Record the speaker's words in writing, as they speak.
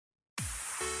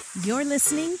You're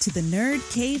listening to the Nerd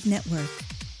Cave Network.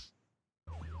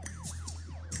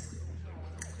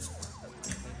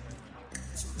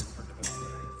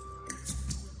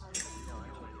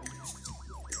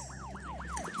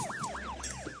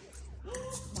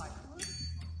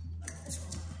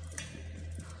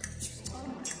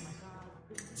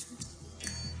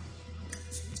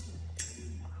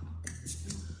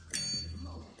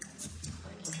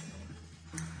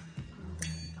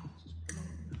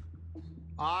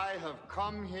 I have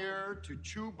come here to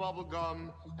chew bubblegum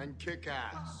and kick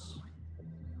ass.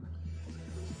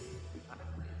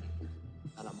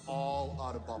 And I'm all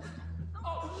out of bubblegum.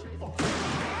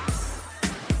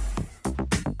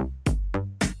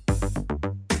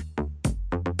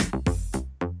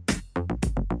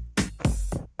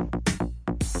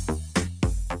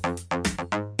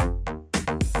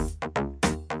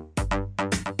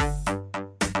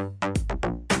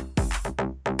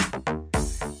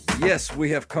 Yes, we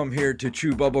have come here to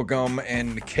chew bubblegum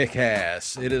and kick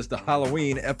ass. It is the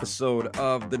Halloween episode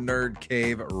of the Nerd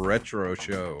Cave Retro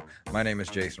Show. My name is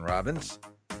Jason Robbins.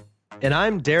 And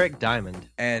I'm Derek Diamond.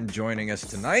 And joining us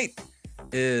tonight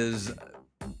is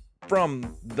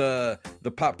from the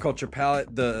pop culture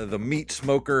palette, the meat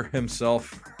smoker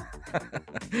himself,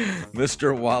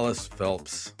 Mr. Wallace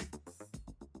Phelps.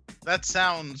 That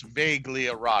sounds vaguely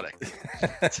erotic.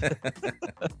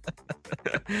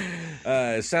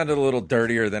 It sounded a little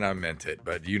dirtier than I meant it,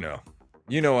 but you know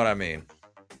what I mean.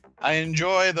 I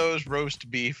enjoy those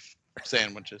roast beef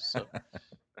sandwiches. So.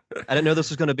 I didn't know this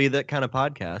was going to be that kind of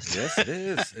podcast. Yes, it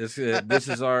is. This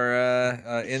is our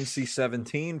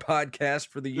NC-17 podcast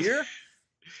for the year.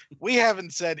 We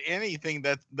haven't said anything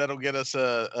that'll get us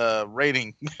a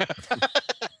rating.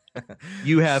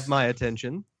 You have my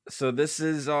attention. So this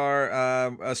is our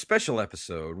a special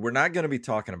episode. We're not going to be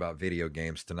talking about video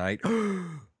games tonight.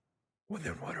 Well,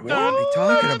 then what are we going to be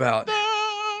talking about?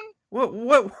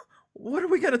 What are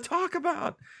we going to talk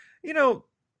about? You know,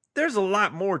 there's a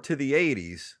lot more to the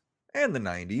 80s and the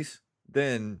 90s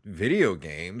than video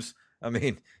games. I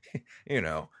mean, you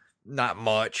know, not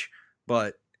much,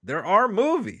 but there are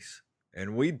movies,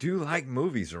 and we do like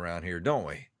movies around here, don't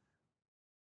we?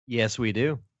 Yes, we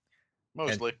do.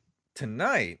 Mostly. And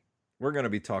tonight, we're going to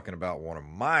be talking about one of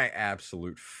my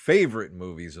absolute favorite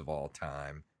movies of all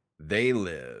time, They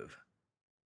Live.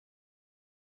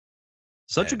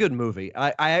 Such a good movie.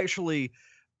 I actually,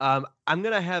 I'm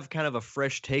going to have kind of a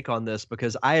fresh take on this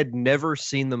because I had never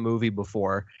seen the movie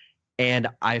before, and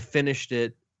I finished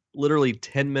it literally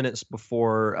 10 minutes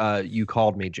before you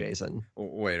called me, Jason.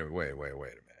 Wait a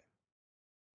minute.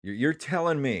 You're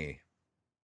telling me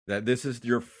that this is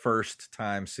your first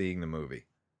time seeing the movie?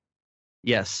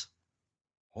 Yes.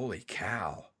 Holy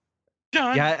cow.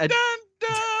 Dun, Yeah, dun,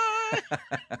 dun.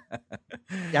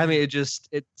 Yeah, I mean,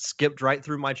 it skipped right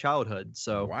through my childhood.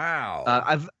 So wow.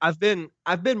 I've been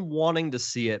wanting to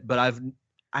see it, but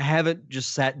I haven't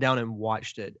just sat down and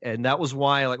watched it. And that was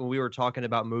why, like, when we were talking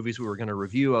about movies we were going to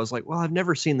review, I was like, well, I've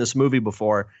never seen this movie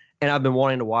before, and I've been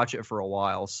wanting to watch it for a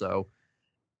while. So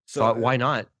thought, why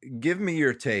not? Give me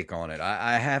your take on it.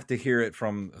 I have to hear it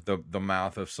from the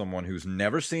mouth of someone who's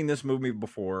never seen this movie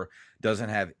before, doesn't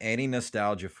have any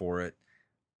nostalgia for it.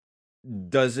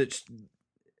 Does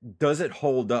it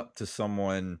hold up to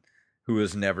someone who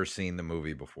has never seen the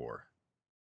movie before?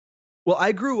 Well,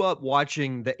 I grew up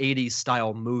watching the 80s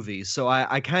style movies, so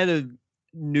I kind of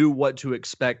knew what to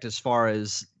expect as far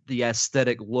as the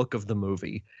aesthetic look of the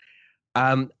movie.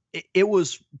 It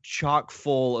was chock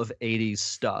full of 80s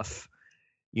stuff,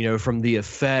 you know, from the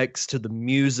effects to the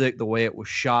music, the way it was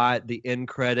shot, the end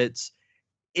credits.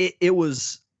 It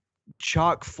was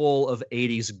chock full of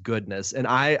 80s goodness, and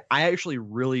I actually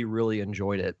really, really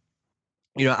enjoyed it.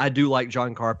 You know, I do like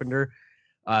John Carpenter,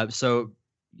 so,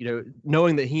 you know,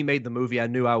 knowing that he made the movie, I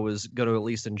knew I was going to at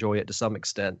least enjoy it to some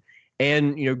extent.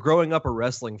 And, you know, growing up a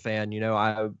wrestling fan, you know,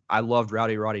 I loved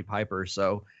Roddy Piper,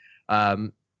 so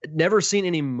never seen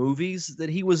any movies that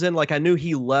he was in. Like, I knew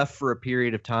he left for a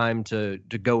period of time to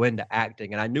go into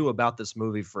acting, and I knew about this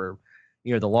movie for,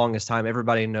 you know, the longest time.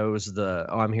 Everybody knows the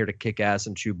I'm here to kick ass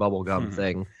and chew bubblegum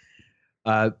thing.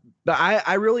 But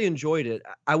I really enjoyed it.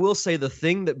 I will say the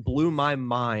thing that blew my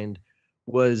mind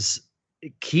was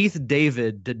Keith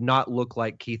David did not look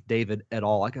like Keith David at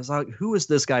all. Like, I was like, who is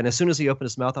this guy? And as soon as he opened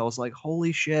his mouth, I was like,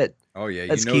 holy shit. Oh yeah,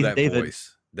 that's you know, Keith that David.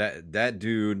 Voice. That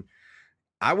dude,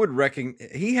 I would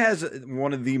he has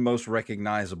one of the most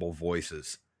recognizable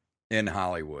voices in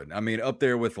Hollywood. I mean, up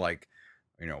there with, like,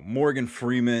 you know, Morgan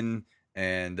Freeman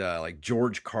and like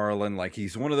George Carlin. Like,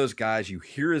 he's one of those guys, you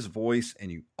hear his voice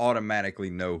and you automatically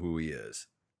know who he is.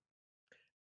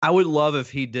 I would love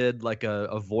if he did like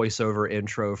a voiceover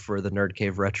intro for the Nerd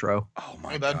Cave Retro. Oh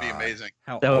my Oh, that'd be God. amazing.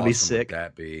 How That would be awesome sick. Would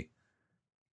that be?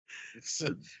 It's,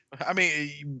 I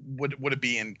mean, would it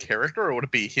be in character or would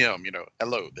it be him? You know,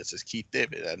 hello, this is Keith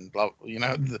David, and blah. You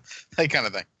know, that kind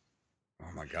of thing.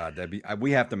 Oh my God, that'd be.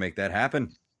 We have to make that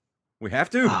happen. We have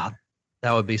to. Ah,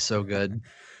 that would be so good.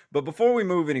 But before we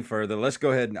move any further, let's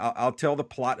go ahead and I'll tell the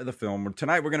plot of the film.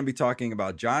 Tonight we're going to be talking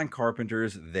about John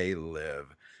Carpenter's They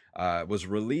Live. It was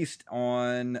released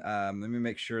on, let me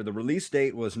make sure, the release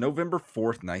date was November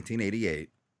 4th, 1988.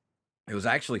 It was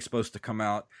actually supposed to come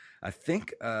out, I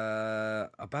think,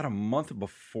 about a month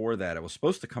before that. It was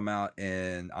supposed to come out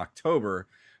in October,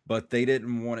 but they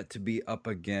didn't want it to be up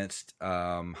against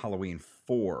Halloween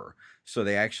 4. So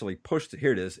they actually pushed it.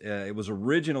 Here it is. It was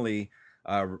originally,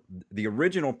 the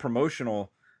original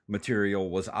promotional material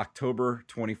was October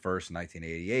 21st,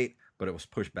 1988, but it was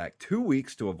pushed back 2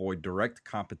 weeks to avoid direct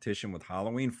competition with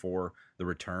Halloween 4, The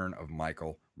Return of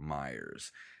Michael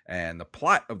Myers. And the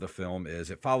plot of the film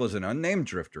is it follows an unnamed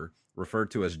drifter,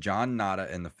 referred to as John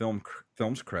Nada in the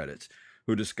film's credits,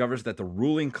 who discovers that the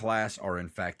ruling class are in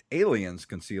fact aliens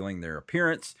concealing their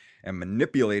appearance and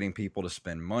manipulating people to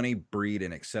spend money, breed,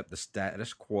 and accept the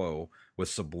status quo with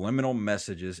subliminal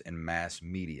messages in mass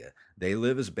media. They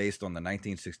Live is based on the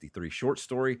 1963 short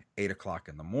story 8 o'clock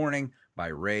in the morning by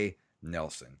Ray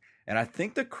Nelson. And I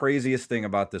think the craziest thing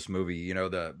about this movie, you know,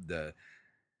 the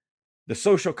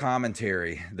social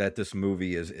commentary that this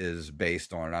movie is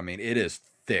based on. I mean, it is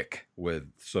thick with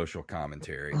social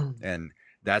commentary, and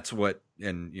that's what,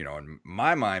 in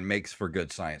my mind, makes for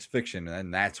good science fiction.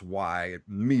 And that's why,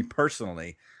 me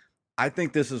personally, I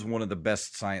think this is one of the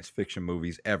best science fiction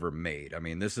movies ever made. I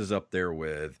mean, this is up there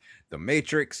with The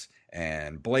Matrix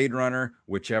and Blade Runner,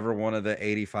 whichever one of the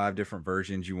 85 different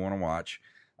versions you want to watch.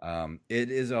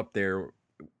 It is up there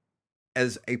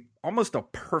as almost a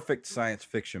perfect science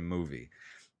fiction movie.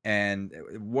 And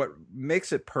what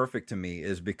makes it perfect to me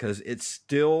is because it's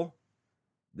still,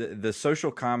 the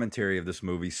social commentary of this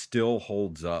movie still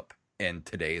holds up in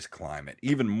today's climate,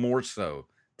 even more so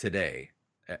today.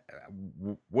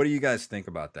 What do you guys think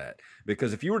about that?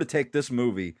 Because if you were to take this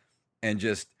movie and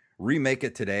just remake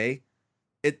it today,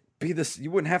 it'd be this,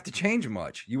 you wouldn't have to change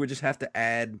much. You would just have to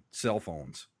add cell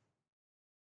phones.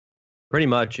 Pretty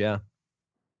much, yeah.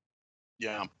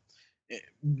 Yeah.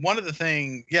 One of the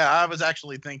things, I was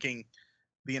actually thinking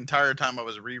the entire time I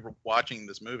was re-watching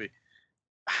this movie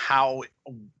how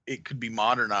it could be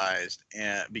modernized,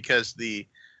 and because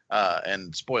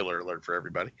and spoiler alert for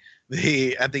everybody,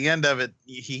 at the end of it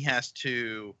he has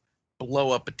to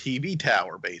blow up a TV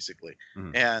tower basically.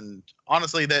 Mm-hmm. And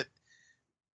honestly, that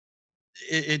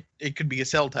it could be a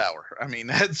cell tower. I mean,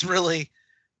 that's really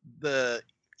the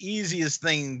easiest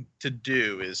thing to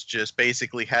do, is just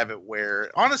basically have it where,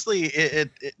 honestly,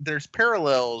 there's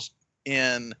parallels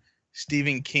in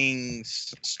Stephen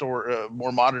King's story,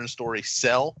 more modern story,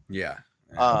 Cell. Yeah.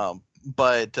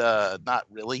 But not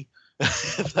really,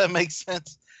 if that makes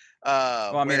sense.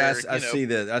 Well, I mean,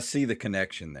 I see the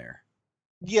connection there.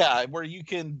 Yeah, where you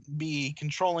can be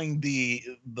controlling the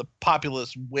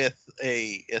populace with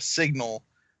a signal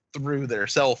through their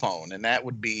cell phone, and that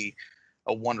would be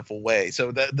a wonderful way.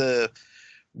 So the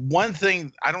one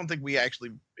thing, I don't think we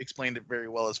actually explained it very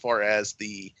well, as far as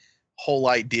the whole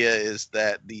idea is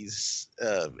that these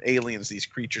aliens, these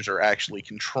creatures, are actually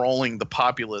controlling the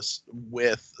populace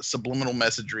with subliminal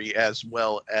messagery, as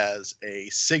well as a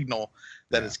signal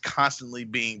that is constantly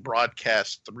being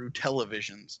broadcast through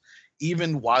televisions,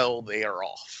 even while they are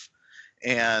off.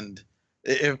 And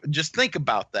just think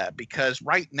about that, because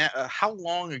right now, how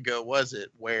long ago was it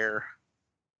where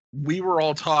we were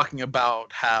all talking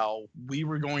about how we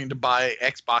were going to buy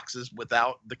Xboxes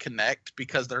without the Kinect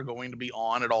because they're going to be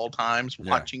on at all times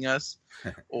watching us,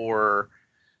 or,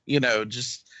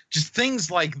 just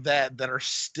things like that are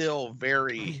still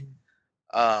very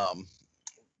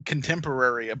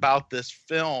contemporary about this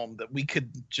film, that we could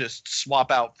just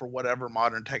swap out for whatever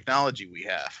modern technology we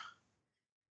have.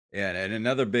 Yeah, and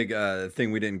another big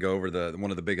thing we didn't go over,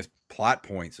 one of the biggest plot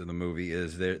points of the movie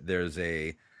is there's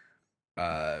a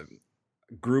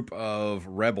group of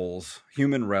rebels,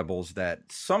 human rebels, that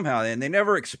somehow, and they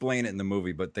never explain it in the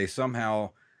movie, but they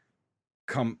somehow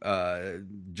come,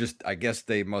 I guess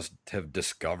they must have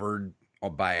discovered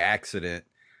by accident,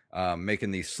 making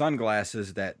these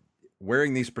sunglasses, that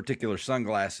wearing these particular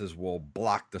sunglasses will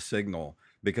block the signal,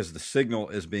 because the signal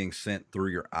is being sent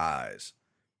through your eyes.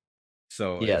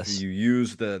 So if you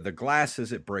use the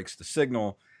glasses, it breaks the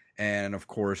signal, and of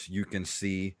course you can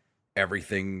see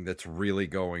everything that's really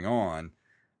going on,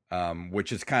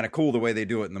 which is kind of cool. The way they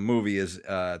do it in the movie is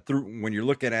through, when you're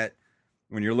looking at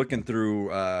when you're looking through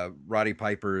Roddy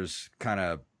Piper's kind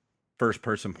of first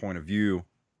person point of view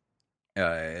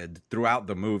throughout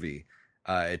the movie,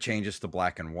 it changes to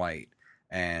black and white,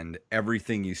 and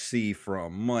everything you see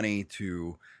from money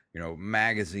to, you know,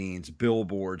 magazines,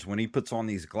 billboards, when he puts on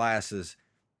these glasses,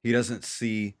 he doesn't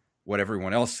see what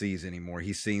everyone else sees anymore.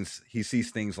 He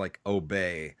sees things like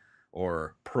obey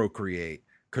or procreate,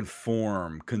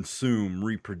 conform, consume,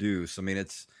 reproduce. I mean,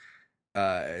 it's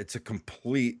a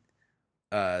complete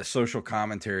social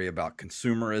commentary about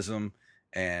consumerism,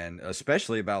 and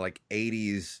especially about like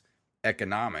 80s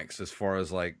economics, as far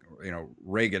as like, you know,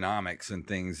 Reaganomics and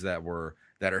things that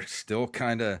are still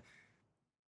kind of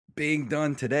being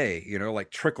done today, you know,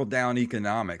 like trickle down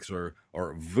economics or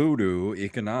voodoo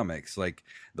economics, like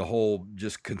the whole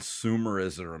just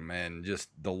consumerism and just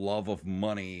the love of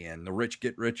money, and the rich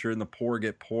get richer and the poor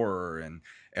get poorer, and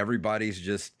everybody's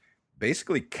just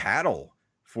basically cattle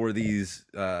for these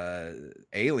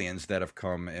aliens that have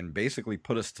come and basically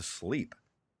put us to sleep.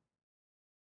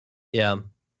 Yeah.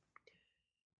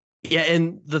 Yeah,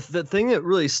 and the thing that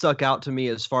really stuck out to me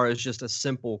as far as just a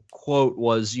simple quote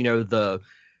was, you know,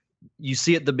 you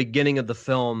see at the beginning of the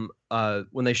film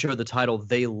when they show the title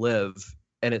 "They Live,"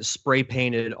 and it's spray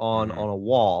painted on a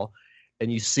wall,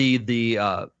 and you see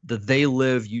the "They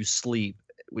live, you sleep,"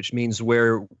 which means,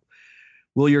 where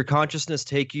will your consciousness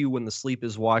take you when the sleep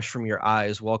is washed from your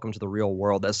eyes? Welcome to the real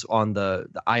world. That's on the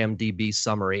IMDb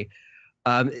summary.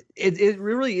 It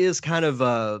really is kind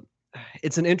of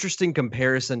it's an interesting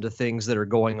comparison to things that are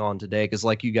going on today, because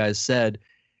like you guys said,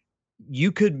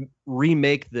 you could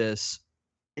remake this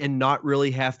and not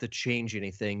really have to change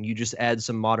anything. You just add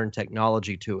some modern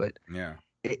technology to it. Yeah.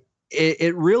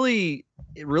 It really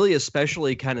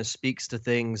especially kind of speaks to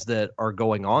things that are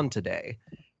going on today.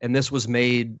 And this was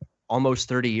made almost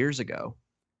 30 years ago.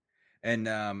 And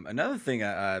another thing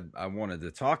I wanted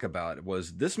to talk about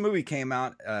was this movie came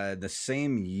out the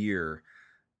same year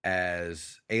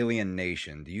as Alien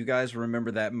Nation. Do you guys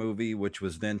remember that movie, which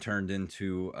was then turned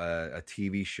into a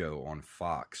TV show on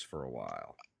Fox for a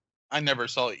while? I never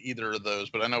saw either of those,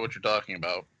 but I know what you're talking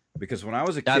about. Because when I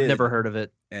was a kid, I've never heard of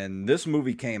it, and this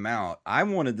movie came out, I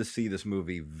wanted to see this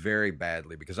movie very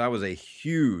badly because I was a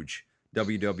huge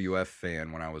WWF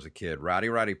fan when I was a kid.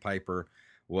 Roddy Piper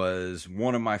was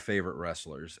one of my favorite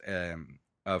wrestlers. And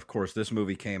of course, this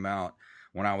movie came out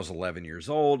when I was 11 years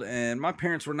old, and my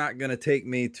parents were not going to take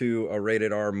me to a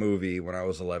rated R movie when I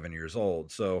was 11 years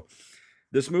old. So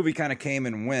this movie kind of came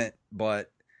and went, but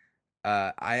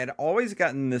I had always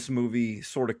gotten this movie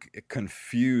sort of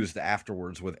confused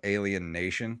afterwards with Alien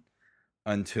Nation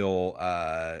until,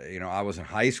 I was in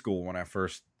high school when I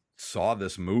first saw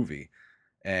this movie,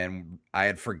 and I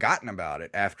had forgotten about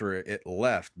it after it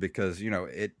left because,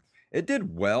 it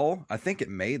did well. I think it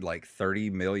made like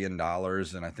 $30 million,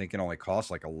 and I think it only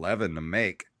cost like 11 to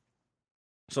make.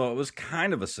 So it was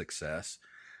kind of a success,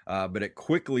 but it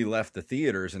quickly left the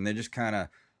theaters and then just kind of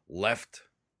left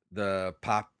the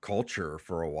pop culture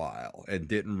for a while and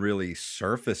didn't really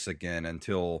surface again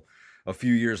until a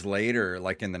few years later,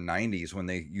 like in the 90s, when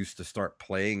they used to start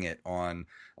playing it on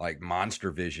like Monster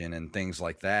Vision and things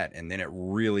like that. And then it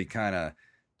really kind of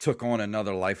took on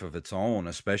another life of its own,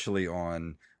 especially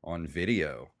on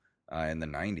video in the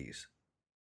 90s.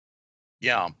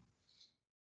 Yeah.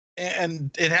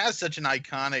 And it has such an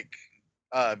iconic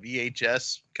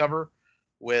VHS cover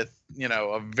with,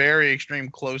 a very extreme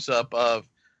close-up of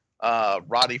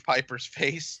Roddy Piper's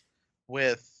face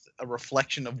with a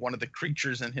reflection of one of the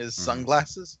creatures in his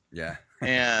sunglasses. Yeah.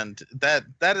 And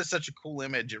that is such a cool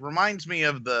image. It reminds me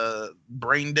of the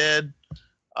Brain Dead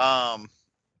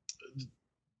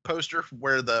poster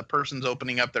where the person's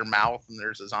opening up their mouth and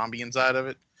there's a zombie inside of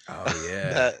it. Oh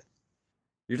yeah.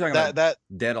 You're talking about that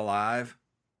Dead Alive?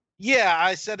 Yeah,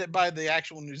 I said it by the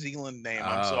actual New Zealand name.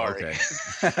 I'm sorry.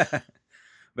 Okay.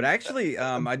 But actually,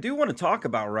 I do want to talk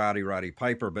about Roddy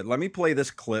Piper, but let me play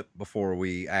this clip before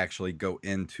we actually go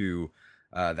into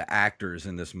the actors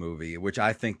in this movie, which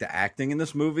I think the acting in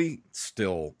this movie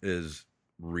still is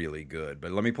really good.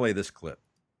 But let me play this clip.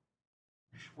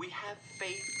 We have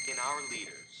faith in our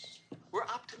leaders. We're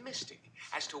optimistic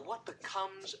as to what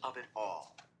becomes of it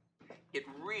all. It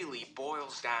really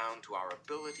boils down to our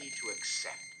ability to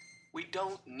accept. We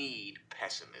don't need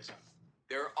pessimism.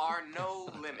 There are no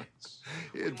limits.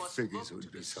 It figures it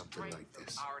would be something like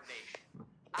this. Our nation,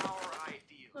 our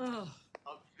ideals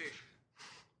of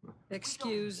vision.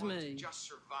 Excuse We don't want me. to just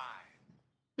survive.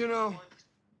 You know, We want to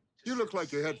you look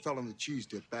like your head succeed. fell in the cheese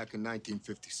dip back in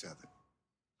 1957.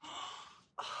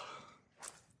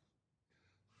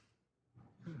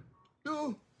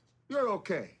 You're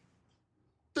okay.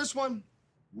 This one,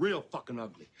 real fucking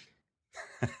ugly.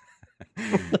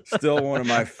 Still one of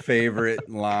my favorite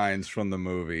lines from the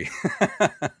movie.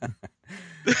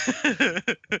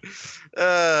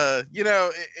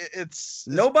 It's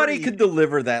Nobody pretty- could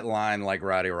deliver that line like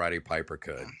Roddy Piper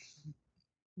could.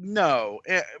 No,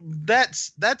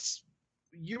 that's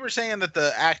you were saying that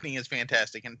the acting is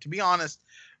fantastic, and to be honest,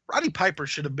 Roddy Piper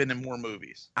should have been in more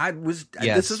movies. This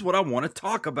Yes. is what I want to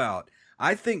talk about.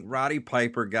 I think Roddy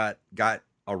Piper got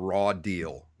a raw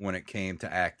deal when it came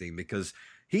to acting because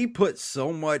he put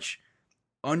so much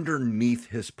underneath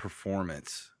his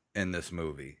performance in this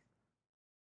movie.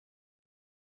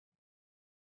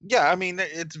 Yeah, I mean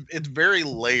it's very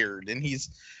layered, and he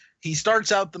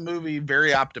starts out the movie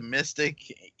very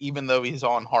optimistic, even though he's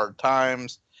on hard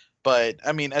times. But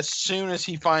I mean, as soon as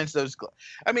he finds those,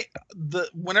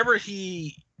 whenever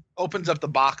he opens up the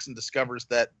box and discovers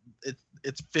that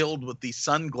it's filled with these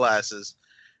sunglasses,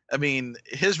 I mean,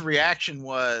 his reaction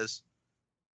was,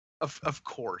 of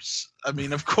course. I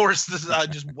mean, of course, I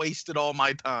just wasted all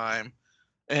my time,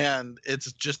 and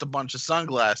it's just a bunch of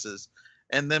sunglasses.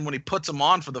 And then when he puts them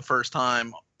on for the first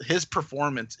time, his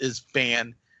performance is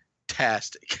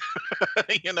fantastic.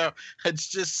 It's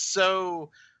just so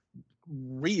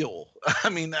real. I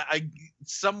mean,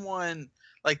 someone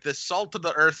like the salt of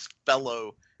the earth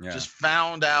fellow just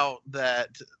found out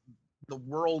that the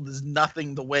world is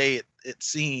nothing the way it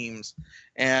seems,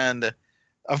 and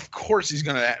of course he's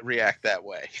going to react that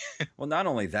way. Well, not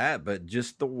only that, but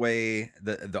just the way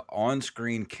the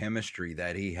on-screen chemistry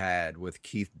that he had with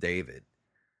Keith David.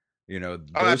 Those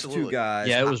absolutely. two guys.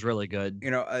 Yeah, it was really good.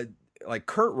 Like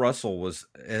Kurt Russell is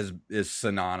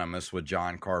synonymous with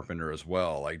John Carpenter as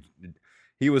well. Like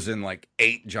he was in like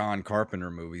 8 John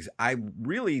Carpenter movies. I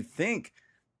really think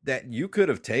that you could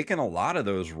have taken a lot of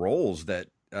those roles that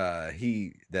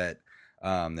he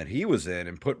was in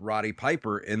and put Roddy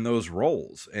Piper in those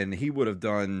roles, and he would have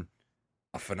done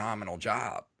a phenomenal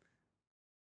job.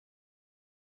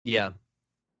 Yeah.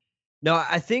 No,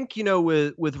 I think,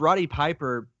 with Roddy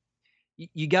Piper,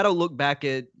 you got to look back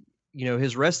at,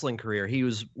 his wrestling career. He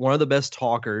was one of the best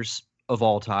talkers of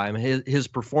all time. His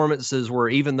performances were,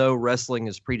 even though wrestling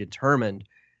is predetermined,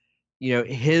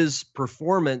 his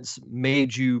performance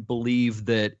made you believe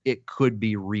that it could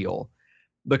be real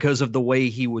because of the way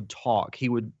he would talk.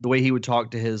 The way he would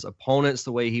talk to his opponents,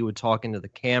 the way he would talk into the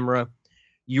camera.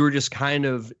 You were just kind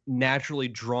of naturally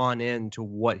drawn into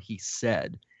what he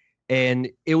said. And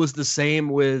it was the same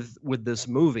with this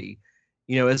movie.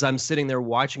 As I'm sitting there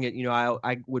watching it,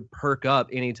 I would perk up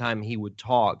anytime he would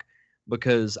talk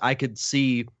because I could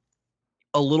see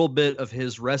a little bit of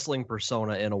his wrestling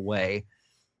persona in a way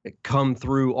come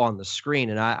through on the screen.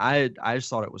 And I just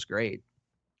thought it was great.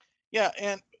 Yeah.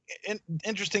 And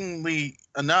interestingly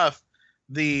enough,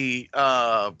 the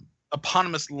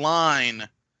eponymous line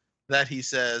that he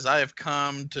says, "I have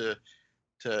come to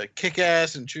kick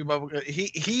ass and chew bubble,"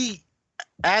 he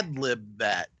ad-libbed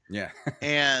that. Yeah.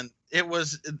 And it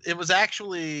was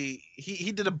actually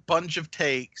he did a bunch of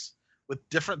takes with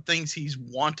different things he's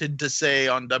wanted to say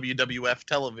on WWF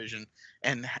television,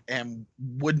 and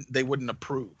wouldn't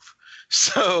approve.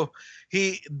 So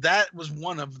that was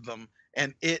one of them,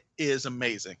 and it is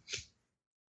amazing.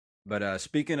 But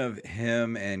speaking of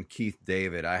him and Keith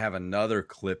David, I have another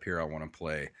clip here I want to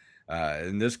play,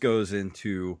 and this goes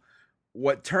into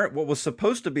what was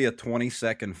supposed to be a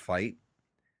 20-second fight.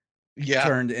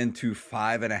 Turned into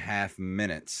 5.5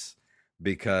 minutes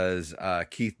because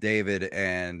Keith David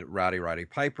and Roddy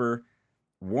Piper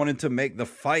wanted to make the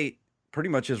fight pretty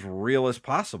much as real as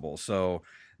possible. So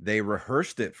they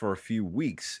rehearsed it for a few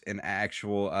weeks in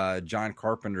actual John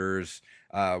Carpenter's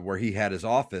where he had his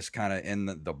office kind of in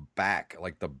the back,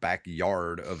 like the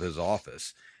backyard of his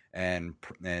office, and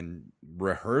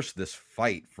rehearsed this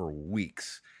fight for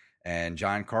weeks. And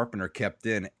John Carpenter kept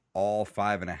in all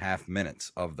 5.5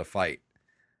 minutes of the fight.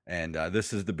 And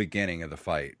this is the beginning of the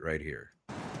fight right here.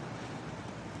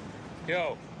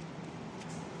 Yo,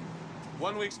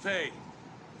 1 week's pay.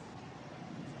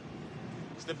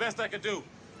 It's the best I could do.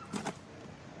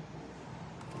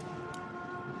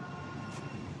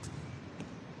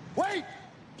 Wait!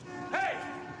 Hey!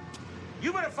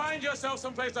 You better find yourself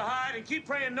someplace to hide and keep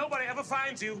praying nobody ever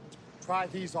finds you. Try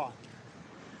these on.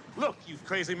 Look, you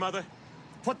crazy mother.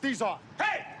 Put these on.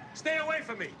 Hey! Stay away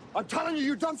from me! I'm telling you,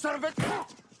 you dumb son of a...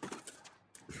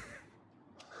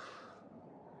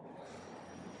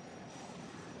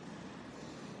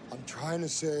 I'm trying to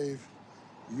save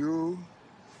you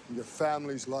and your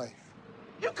family's life.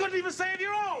 You couldn't even save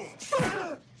your own!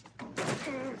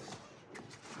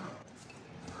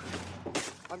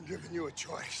 I'm giving you a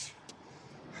choice.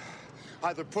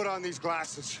 Either put on these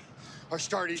glasses or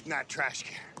start eating that trash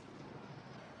can.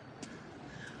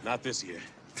 Not this year.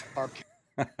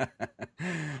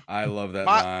 I love that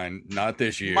My- line. Not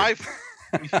this year.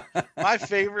 My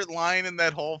favorite line in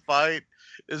that whole fight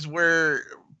is where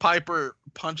Piper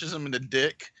punches him in the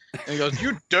dick and he goes,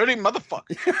 "You dirty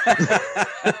motherfucker."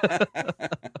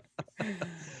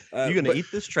 You're gonna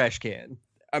eat this trash can.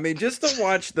 I mean, just to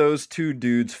watch those two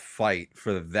dudes fight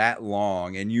for that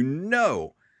long, and you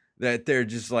know that they're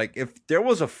just like, if there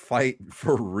was a fight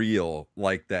for real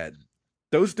like that,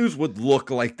 those dudes would look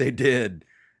like they did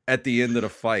at the end of the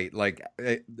fight. Like,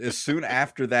 as soon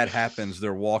after that happens,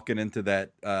 they're walking into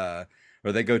that,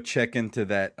 or they go check into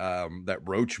that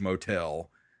Roach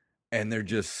Motel, and they're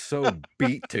just so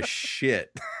beat to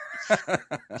shit.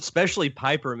 Especially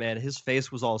Piper, man. His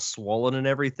face was all swollen and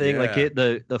everything. Like Yeah.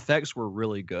 the effects were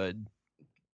really good.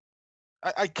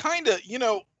 I kind of,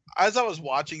 as I was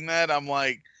watching that, I'm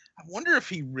like, I wonder if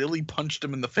he really punched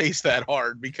him in the face that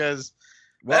hard, because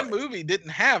that movie didn't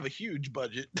have a huge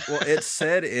budget. Well, it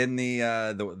said in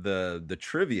the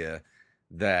trivia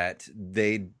that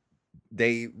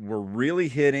they were really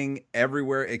hitting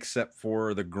everywhere except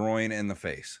for the groin and the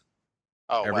face.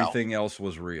 Oh, Everything else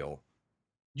was real.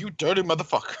 You dirty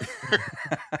motherfucker.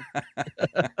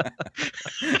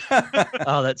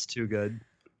 Oh, that's too good.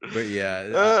 But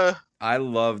yeah, I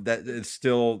love that. It's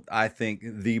still, I think,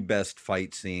 the best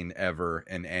fight scene ever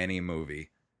in any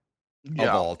movie of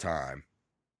all time.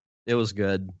 It was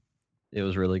good. It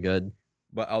was really good.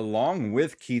 But along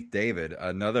with Keith David,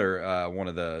 another one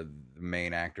of the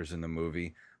main actors in the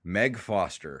movie, Meg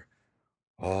Foster.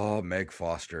 Oh, Meg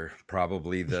Foster,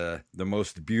 probably the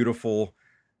most beautiful,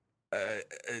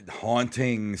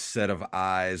 haunting set of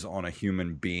eyes on a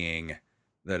human being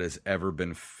that has ever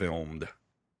been filmed.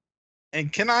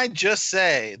 And can I just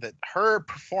say that her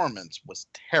performance was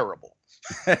terrible?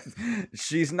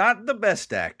 She's not the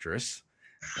best actress,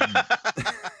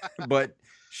 but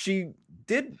she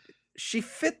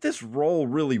fit this role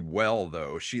really well,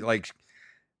 though. She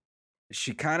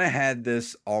kind of had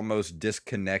this almost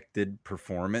disconnected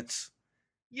performance.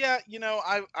 Yeah,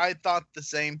 I thought the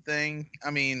same thing.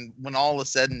 I mean, when all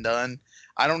is said and done,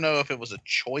 I don't know if it was a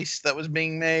choice that was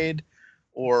being made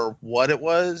or what it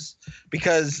was,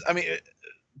 because I mean,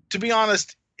 to be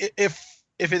honest, if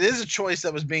it is a choice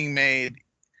that was being made,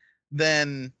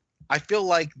 then I feel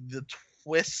like the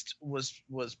twist was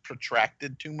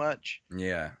protracted too much.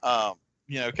 Yeah.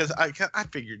 Because I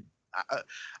figured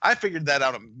that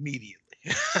out immediately.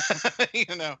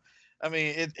 I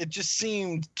mean, it just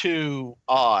seemed too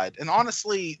odd. And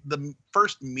honestly, the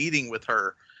first meeting with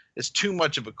her is too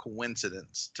much of a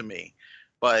coincidence to me.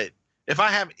 But if I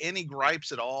have any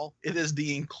gripes at all, it is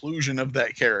the inclusion of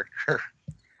that character.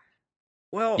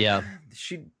 Well, yeah,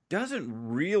 she doesn't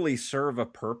really serve a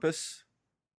purpose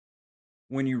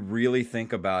when you really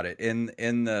think about it. In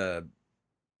the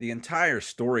entire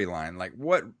storyline, like,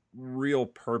 what real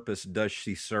purpose does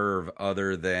she serve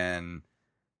other than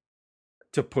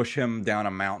to push him down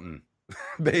a mountain,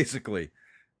 basically,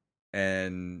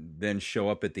 and then show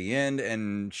up at the end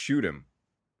and shoot him?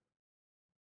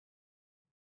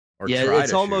 Or yeah,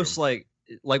 it's almost like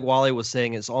Wally was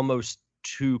saying, it's almost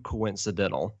too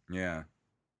coincidental. Yeah.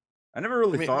 I never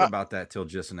really thought about that till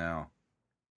just now.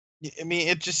 I mean,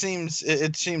 it just seems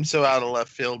so out of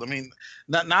left field. I mean,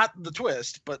 not the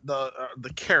twist, but the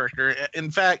character.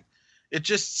 In fact, it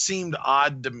just seemed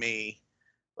odd to me.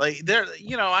 Like,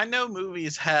 I know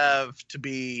movies have to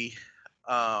be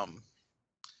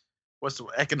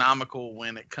economical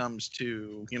when it comes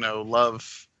to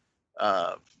love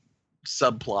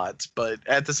subplots, but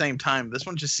at the same time, this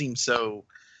one just seems so,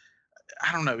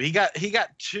 I don't know. He got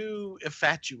too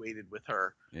infatuated with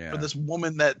her for this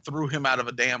woman that threw him out of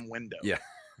a damn window. Yeah.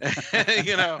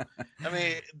 I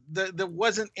mean, there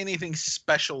wasn't anything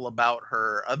special about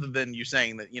her other than you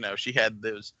saying that, she had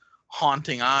those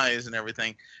haunting eyes and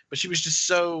everything, but she was just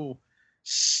so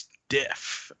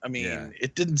stiff. I mean,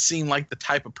 it didn't seem like the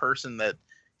type of person that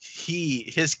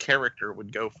his character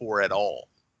would go for at all.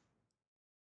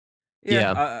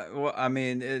 Yeah. Well, I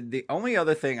mean, the only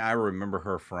other thing I remember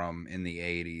her from in the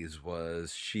 80s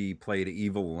was she played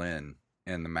Evil Lynn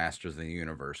in the Masters of the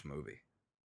Universe movie.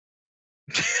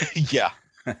 Yeah.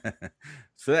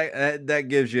 So that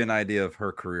gives you an idea of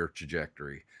her career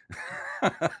trajectory.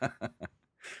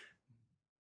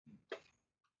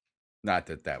 Not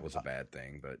that was a bad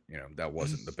thing, but that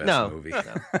wasn't the best movie. No.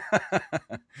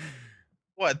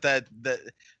 What, that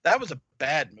was a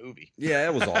bad movie. Yeah,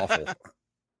 it was awful.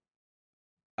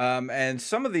 And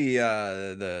some of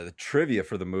the trivia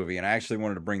for the movie, and I actually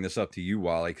wanted to bring this up to you,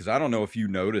 Wally, because I don't know if you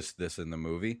noticed this in the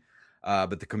movie,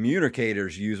 but the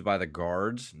communicators used by the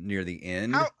guards near the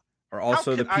end are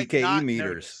also the PKE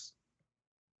meters.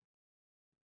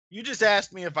 You just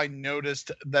asked me if I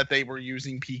noticed that they were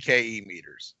using PKE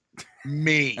meters.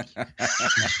 Me.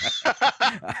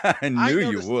 I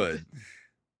knew you would.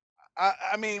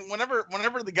 I mean, whenever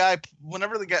the guy,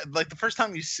 like the first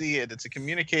time you see it, it's a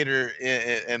communicator,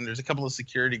 and there's a couple of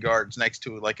security guards next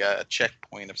to like a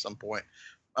checkpoint of some point,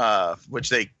 which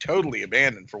they totally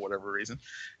abandoned for whatever reason,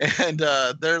 and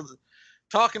they're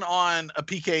talking on a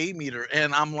PKE meter,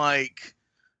 and I'm like,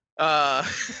 oh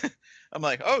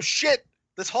shit,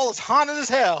 this hall is haunted as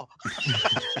hell.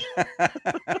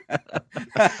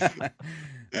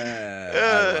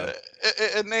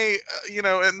 And they,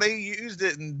 and they used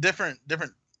it in different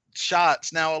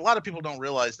shots. Now, a lot of people don't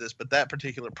realize this, but that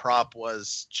particular prop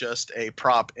was just a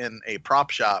prop in a prop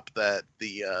shop that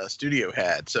the studio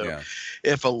had. So,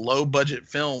 if a low budget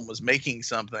film was making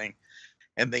something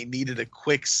and they needed a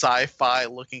quick sci-fi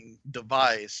looking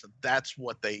device, that's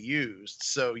what they used.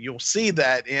 So you'll see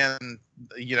that in,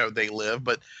 They Live,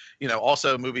 but,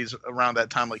 also movies around that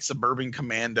time, like Suburban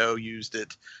Commando used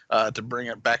it to bring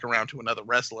it back around to another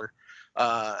wrestler.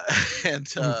 So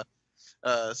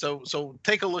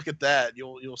take a look at that.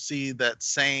 You'll see that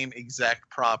same exact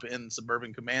prop in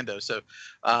Suburban Commando. So,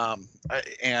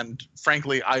 and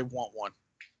frankly, I want one.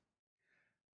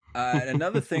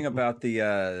 Another thing about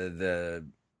this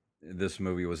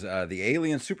movie was the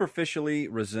aliens superficially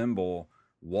resemble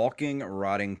walking,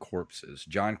 rotting corpses.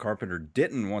 John Carpenter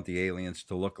didn't want the aliens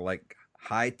to look like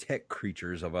high-tech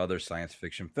creatures of other science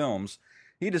fiction films.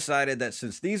 He decided that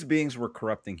since these beings were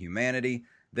corrupting humanity,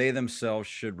 they themselves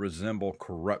should resemble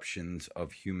corruptions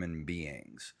of human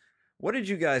beings. What did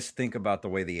you guys think about the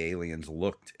way the aliens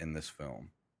looked in this film?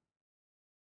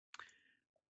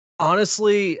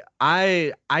 Honestly,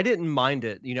 I didn't mind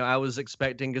it. I was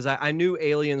expecting, because I knew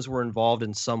aliens were involved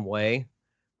in some way,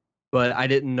 but I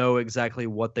didn't know exactly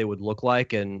what they would look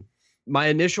like. And my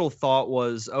initial thought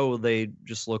was, oh, they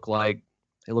just look like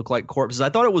corpses. I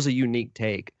thought it was a unique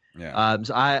take. Yeah.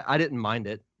 So I didn't mind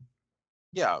it.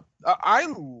 Yeah,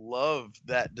 I love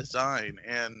that design,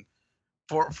 and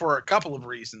for a couple of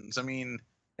reasons. I mean,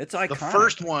 it's iconic. The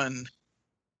first one,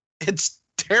 it's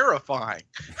terrifying.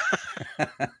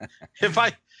 If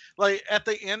I like at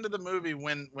the end of the movie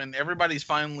when everybody's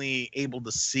finally able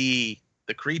to see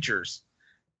the creatures,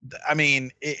 I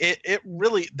mean, it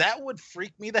really, that would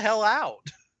freak me the hell out.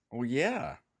 Well,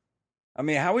 yeah. I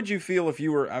mean, how would you feel if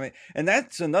you were, and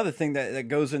that's another thing that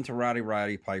goes into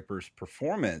Roddy Piper's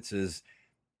performance is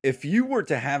if you were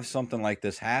to have something like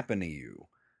this happen to you,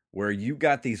 where you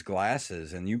got these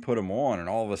glasses and you put them on and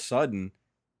all of a sudden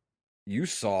you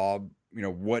saw,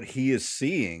 what he is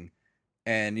seeing,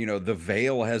 and, the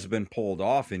veil has been pulled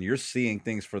off and you're seeing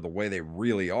things for the way they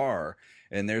really are.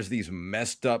 And there's these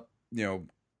messed up,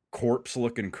 corpse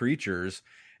looking creatures,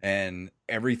 and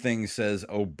everything says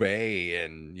obey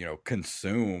and,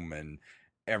 consume, and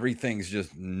everything's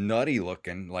just nutty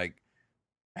looking. Like,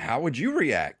 how would you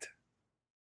react?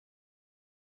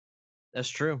 That's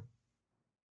true.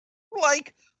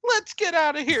 Like, let's get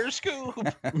out of here,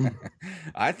 Scoob.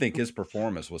 I think his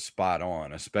performance was spot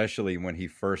on, especially when he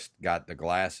first got the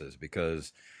glasses,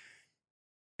 because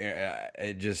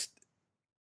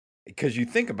because you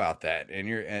think about that,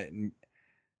 and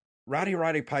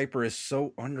Roddy Piper is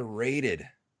so underrated,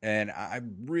 and I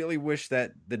really wish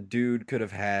that the dude could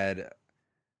have had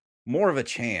more of a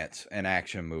chance in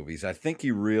action movies. I think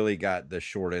he really got the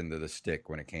short end of the stick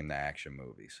when it came to action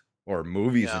movies, or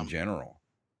movies in general.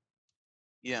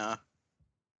 Yeah.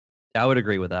 I would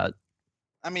agree with that.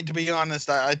 I mean, to be honest,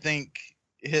 I think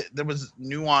there was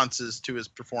nuances to his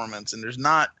performance, and there's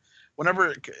not.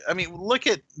 Look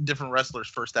at different wrestlers'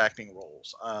 first acting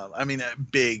roles.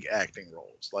 Big acting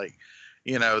roles. Like,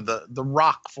 the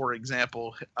Rock, for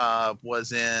example,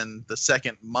 was in the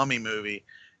second Mummy movie,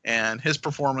 and his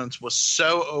performance was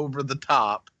so over the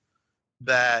top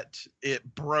that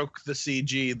it broke the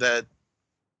CG that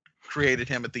created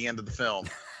him at the end of the film.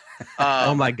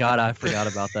 Oh my God, I forgot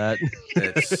about that.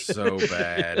 It's so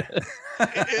bad.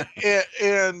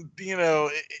 And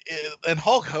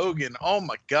Hulk Hogan, oh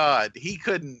my God, he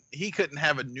couldn't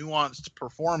have a nuanced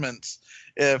performance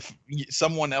if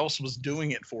someone else was doing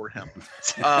it for him.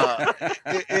 And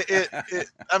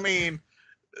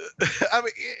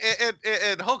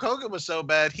Hulk Hogan was so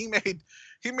bad, he made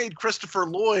Christopher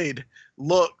Lloyd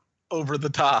look over the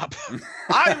top.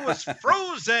 I was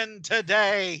frozen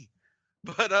today.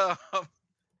 But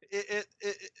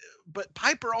but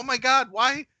Piper, oh my God,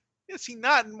 why is he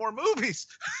not in more movies?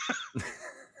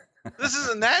 This is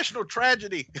a national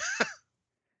tragedy.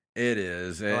 It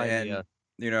is, and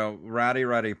Rowdy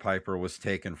Roddy Piper was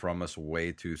taken from us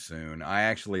way too soon. I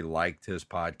actually liked his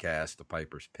podcast, The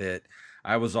Piper's Pit.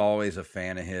 I was always a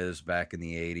fan of his back in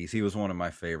the 80s. He was one of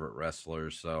my favorite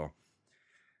wrestlers, so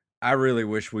I really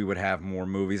wish we would have more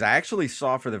movies. I actually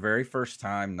saw for the very first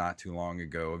time not too long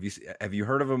ago. Have you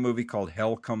heard of a movie called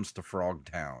Hell Comes to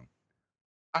Frogtown?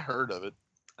 I heard of it.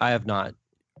 I have not.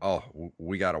 Oh,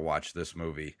 we got to watch this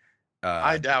movie.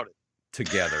 I doubt it.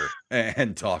 Together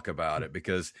and talk about it,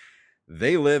 because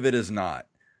They Live It Is Not.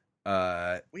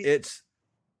 It's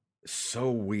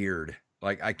so weird.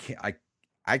 Like I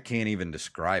can't even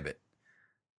describe it.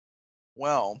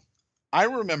 Well, I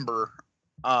remember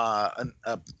an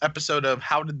episode of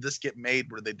How Did This Get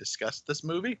Made where they discussed this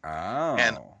movie. Oh.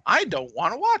 And I don't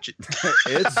want to watch it.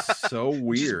 It's so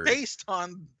weird. Just based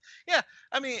on, yeah.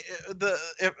 I mean,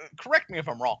 correct me if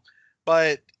I'm wrong,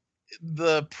 but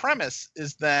the premise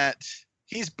is that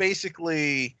he's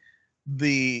basically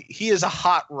he is a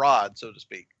hot rod, so to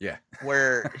speak. Yeah.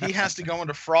 Where he has to go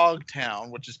into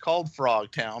Frogtown, which is called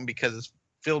Frogtown because it's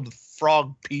filled with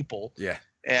frog people. Yeah.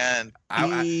 And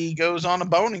he goes on a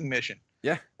boning mission.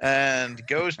 Yeah. And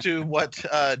goes to what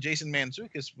Jason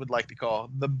Mantzoukas would like to call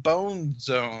the bone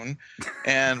zone,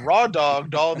 and raw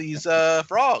dogged all these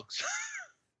frogs.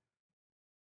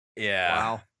 Yeah.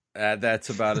 Wow. That's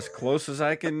about as close as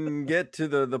I can get to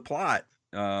the plot.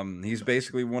 He's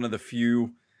basically one of the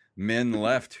few men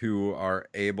left who are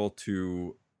able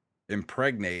to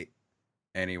impregnate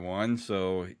anyone.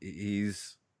 So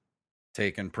he's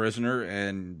taken prisoner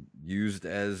and used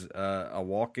as a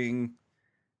walking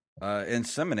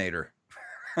inseminator,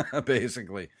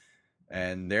 basically.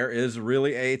 And there is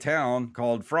really a town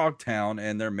called Frogtown,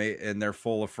 and they're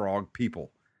full of frog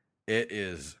people. It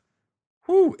is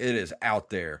out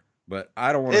there. But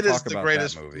I don't want to talk about that movie. It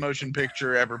is the greatest motion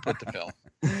picture ever put to film.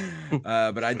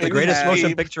 But I the greatest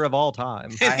motion picture of all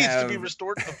time. It needs to be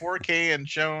restored to the 4K and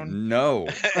shown. No.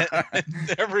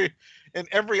 in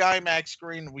every IMAX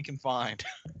screen we can find.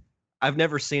 I've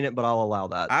never seen it, but I'll allow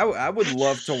that. I would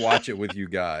love to watch it with you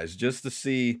guys just to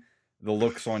see the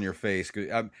looks on your face. 'Cause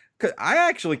I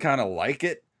actually kind of like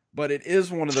it, but it is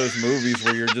one of those movies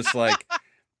where you're just like,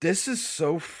 this is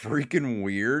so freaking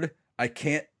weird. I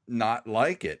can't not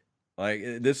like it. Like,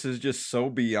 this is just so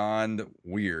beyond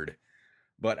weird.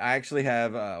 But I actually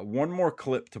have one more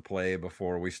clip to play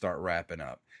before we start wrapping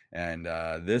up. And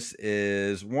this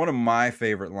is one of my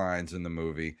favorite lines in the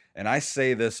movie. And I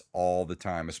say this all the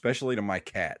time, especially to my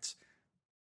cats.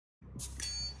 And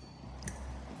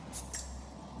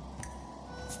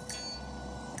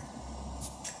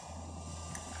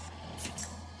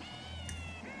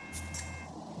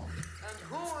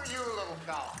who are you, little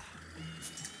fella?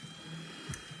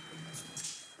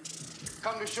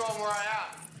 Come to show 'em where I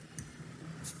am.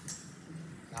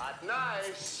 Not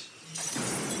nice.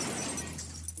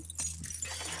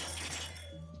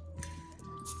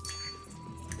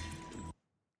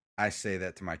 I say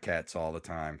that to my cats all the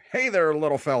time. Hey there,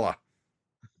 little fella.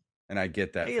 And I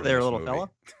get that. Hey from there, this little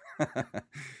movie.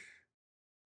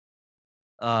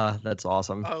 fella. That's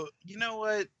awesome. Oh, you know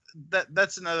what?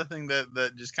 That's another thing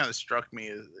that just kind of struck me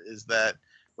is that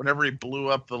whenever he blew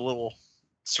up the little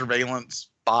surveillance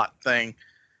bot thing,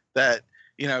 that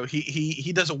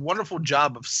he does a wonderful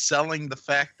job of selling the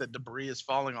fact that debris is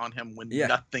falling on him when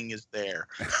nothing is there.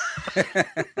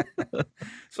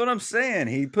 That's what I'm saying.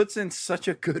 He puts in such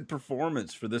a good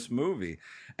performance for this movie.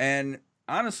 And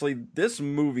honestly, this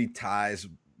movie ties.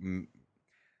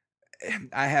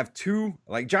 I have two,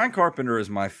 like, John Carpenter is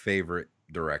my favorite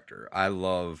director. I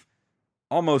love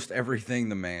almost everything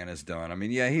the man has done. I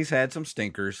mean, yeah, he's had some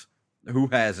stinkers. Who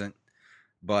hasn't?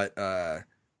 But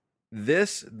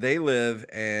this, They Live,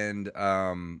 and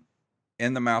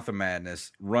In the Mouth of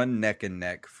Madness run neck and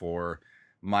neck for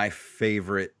my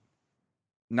favorite,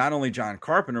 not only John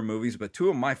Carpenter movies, but two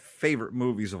of my favorite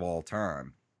movies of all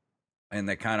time. And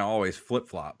they kind of always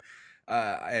flip-flop.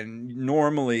 And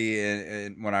normally,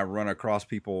 when I run across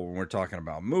people when we're talking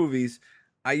about movies,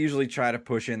 I usually try to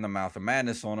push In the Mouth of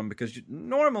Madness on them, because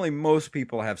normally most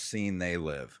people have seen They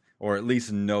Live, or at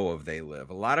least know of They Live.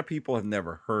 A lot of people have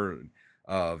never heard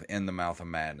of In the Mouth of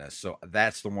Madness, so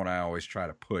that's the one I always try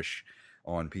to push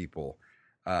on people.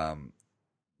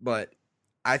 But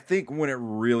I think when it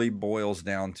really boils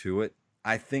down to it,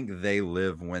 I think They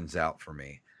Live wins out for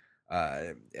me.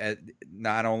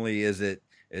 Not only is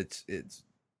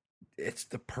it's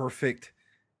the perfect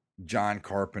John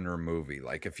Carpenter movie.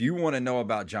 Like, if you want to know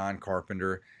about John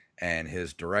Carpenter and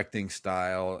his directing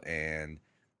style and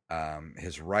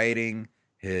his writing,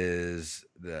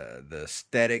 the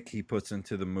aesthetic he puts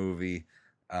into the movie,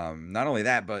 not only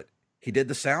that, but He did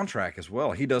the soundtrack as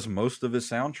well. He does most of his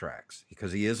soundtracks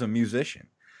because he is a musician.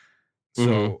 So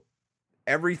Mhm.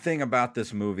 everything about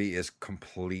this movie is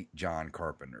complete John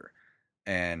Carpenter.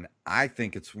 And I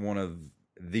think it's one of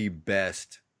the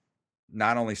best,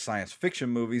 not only science fiction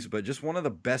movies, but just one of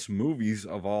the best movies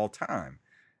of all time.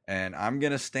 And I'm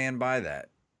going to stand by that.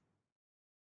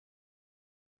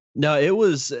 No, it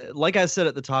was like I said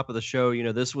at the top of the show,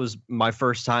 this was my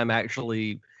first time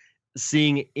actually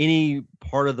seeing any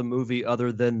part of the movie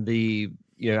other than the,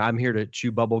 I'm here to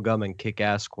chew bubble gum and kick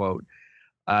ass quote.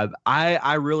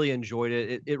 I really enjoyed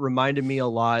it. It reminded me a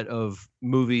lot of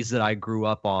movies that I grew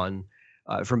up on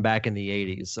from back in the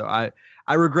 80s. So I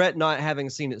regret not having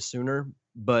seen it sooner,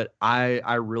 but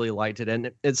I really liked it.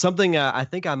 And it's something I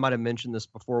think I might have mentioned this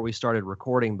before we started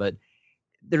recording, but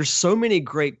there's so many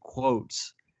great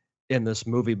quotes in this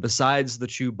movie besides the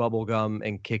chew bubblegum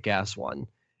and kick-ass one.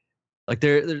 Like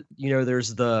there's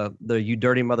the you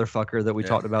dirty motherfucker that we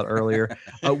talked about earlier.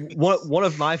 One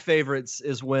of my favorites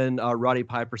is when Roddy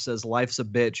Piper says life's a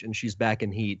bitch and she's back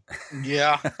in heat.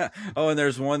 Yeah. Oh, and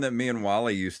there's one that me and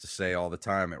Wally used to say all the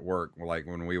time at work, like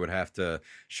when we would have to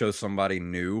show somebody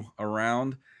new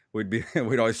around, we'd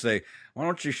always say, why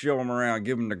don't you show them around,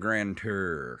 give them the grand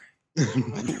tour.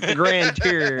 The grand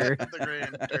tour. The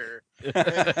grand tour.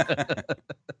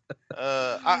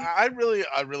 I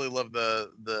really love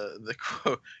the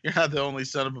quote. You're not the only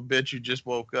son of a bitch who just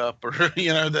woke up, or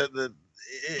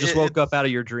just woke up out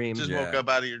of your dream. Just woke up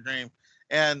out of your dream,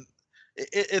 and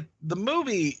the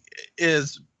movie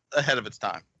is ahead of its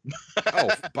time. Oh,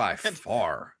 by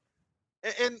far.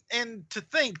 And to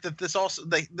think that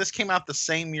this came out the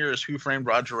same year as Who Framed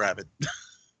Roger Rabbit.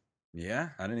 Yeah,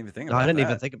 I didn't even think No, about I didn't that.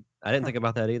 even think. I didn't think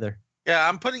about that either. Yeah,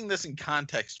 I'm putting this in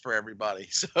context for everybody.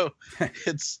 So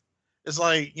it's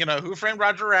like, Who Framed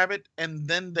Roger Rabbit and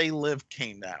then They Live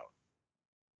came out.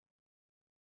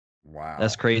 Wow.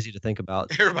 That's crazy to think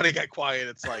about. Everybody got quiet.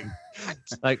 It's like,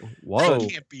 like, whoa. That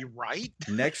can't be right.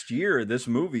 Next year, this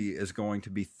movie is going to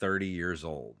be 30 years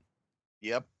old.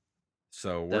 Yep.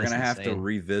 So we're going to have to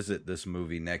revisit this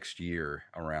movie next year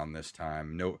around this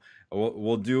time.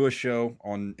 We'll do a show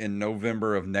in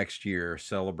November of next year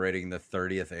celebrating the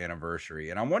 30th anniversary.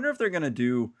 And I wonder if they're going to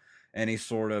do any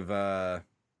sort of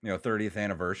 30th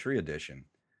anniversary edition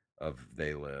of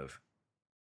They Live.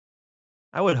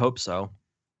 I would hope so.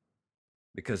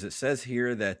 Because it says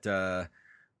here that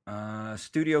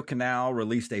Studio Canal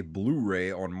released a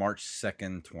Blu-ray on March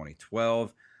 2nd,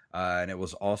 2012. And it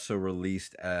was also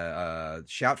released,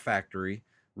 Shout Factory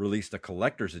released a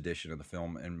collector's edition of the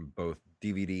film in both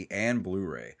DVD and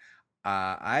Blu-ray.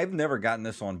 I've never gotten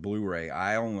this on Blu-ray.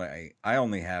 I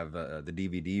only have the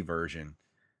DVD version,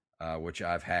 which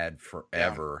I've had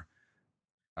forever.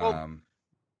 Yeah. Well,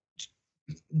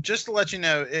 just to let you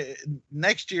know,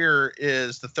 next year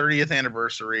is the 30th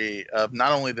anniversary of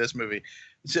not only this movie.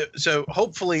 So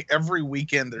hopefully every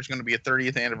weekend there's going to be a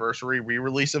 30th anniversary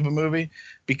re-release of a movie,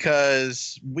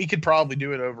 because we could probably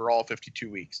do it over all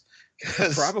 52 weeks.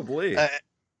 Probably.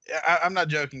 I'm not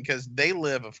joking, because They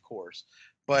Live, of course,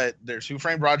 but there's Who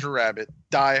Framed Roger Rabbit,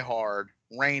 Die Hard,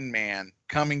 Rain Man,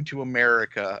 Coming to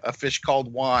America, A Fish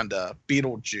Called Wanda,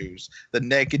 Beetlejuice, The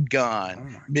Naked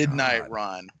Gun, Midnight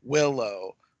Run,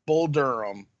 Willow, Bull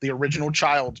Durham, the original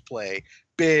Child's Play,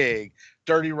 Big,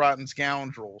 Dirty Rotten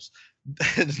Scoundrels.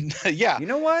 Yeah. You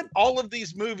know what? All of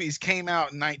these movies came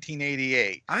out in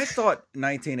 1988. I thought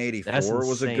 1984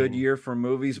 was a good insane. year for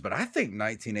movies, but I think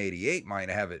 1988 might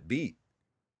have it beat.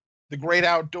 The Great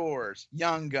Outdoors,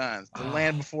 Young Guns, The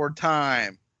Land Before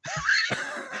Time.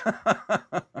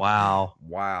 Wow.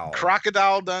 Wow.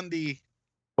 Crocodile Dundee,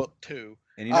 Book 2.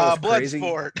 And you know what's crazy?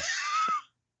 Bloodsport.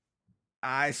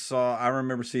 I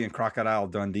remember seeing Crocodile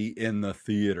Dundee in the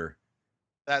theater.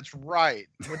 That's right,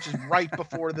 which is right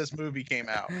before this movie came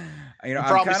out. You know, You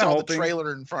probably I'm saw hoping, the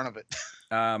trailer in front of it.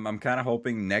 I'm kind of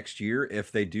hoping next year,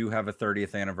 if they do have a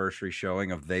 30th anniversary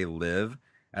showing of They Live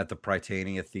at the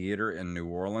Prytania Theater in New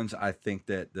Orleans, I think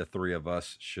that the three of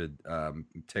us should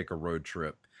take a road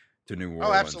trip to New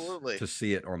Orleans absolutely. to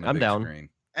see it on the I'm big down. screen.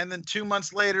 And then 2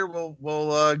 months later,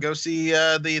 we'll go see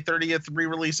the 30th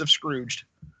re-release of Scrooged.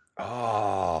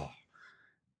 Oh,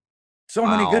 so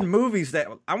many good movies that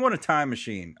I want a time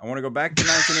machine. I want to go back to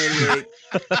 1988.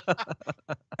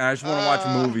 And I just want to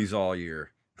watch movies all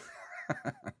year.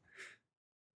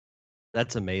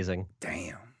 That's amazing.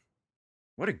 Damn.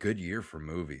 What a good year for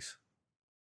movies.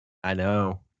 I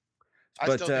know. I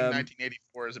But, still think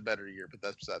 1984 is a better year, but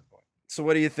that's beside the point. So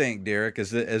what do you think, Derek?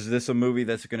 Is this a movie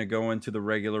that's going to go into the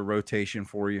regular rotation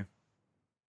for you?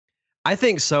 I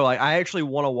think so. Like, I actually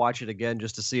want to watch it again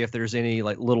just to see if there's any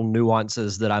like little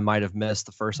nuances that I might have missed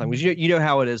the first time. Because you know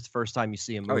how it is the first time you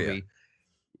see a Oh, yeah. movie,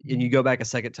 and you go back a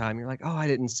second time, you're like, oh, I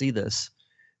didn't see this.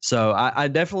 So I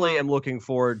definitely am looking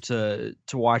forward to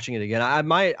watching it again. I'm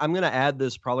going to add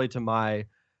this probably to my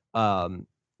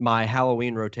my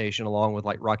Halloween rotation along with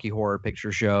like Rocky Horror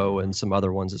Picture Show and some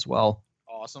other ones as well.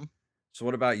 Awesome. So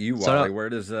what about you, So- Wally? Where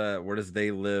does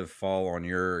They Live fall on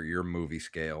your movie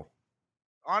scale?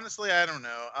 Honestly, I don't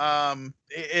know.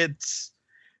 It's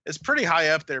pretty high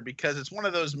up there because it's one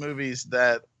of those movies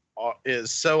that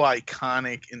is so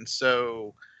iconic and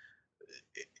so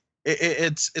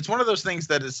it's one of those things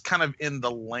that is kind of in the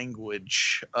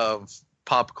language of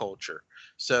pop culture.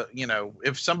 So, you know,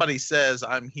 if somebody says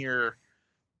I'm here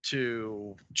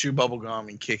to chew bubblegum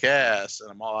and kick ass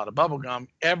and I'm all out of bubblegum,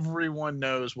 everyone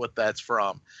knows what that's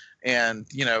from. And,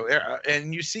 you know,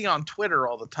 and you see on Twitter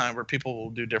all the time where people will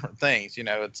do different things. You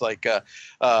know, it's like,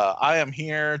 I am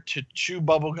here to chew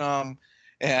bubblegum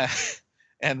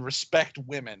and respect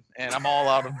women, and I'm all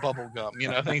out of bubblegum, you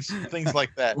know, things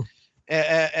like that.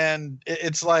 And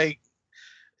it's like,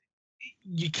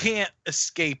 you can't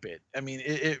escape it. I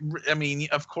mean,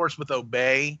 of course, with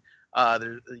Obey,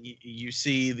 you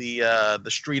see the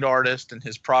street artist and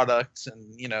his products,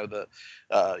 and you know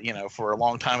for a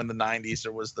long time in the 90s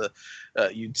there was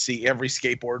you'd see every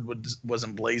skateboard was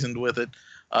emblazoned with it.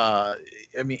 I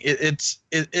mean, it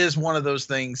is one of those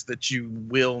things that you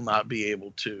will not be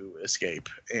able to escape.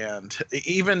 And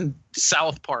even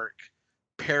South Park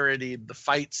parodied the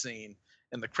fight scene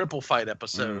in the Cripple Fight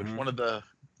episode, one of the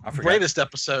greatest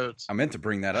episodes. I meant to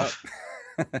bring that up.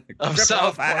 of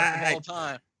South Park of all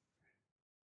time.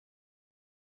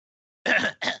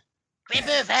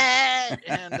 Cripple Fight,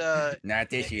 and not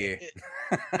this year.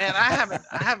 Man, I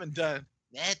haven't done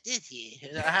not this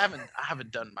year. I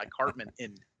haven't done my Cartman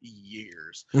in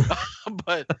years.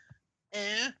 But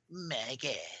oh my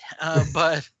god.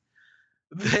 But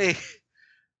they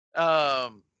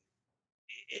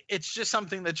it's just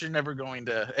something that you're never going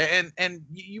to, and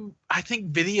I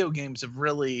think video games have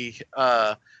really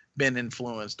been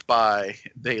influenced by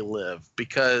They Live,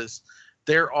 because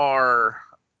there are,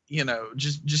 you know,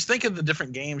 just think of the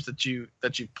different games that you've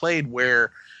played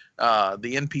where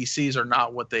the NPCs are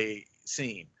not what they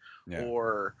seem, Yeah.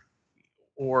 or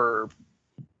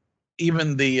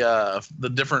even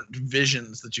the different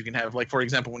visions that you can have. Like, for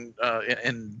example, when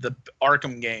in the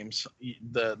Arkham games,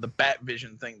 the Bat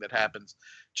Vision thing that happens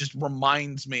just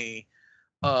reminds me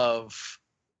of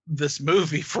this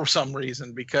movie for some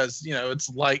reason, because, you know, it's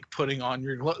like putting on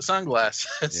your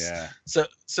sunglasses. Yeah.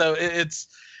 So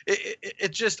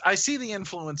it just, I see the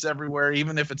influence everywhere,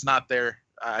 even if it's not there.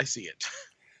 I see it.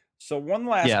 So one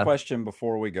last question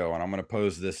before we go, and I'm going to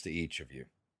pose this to each of you.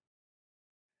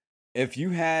 If you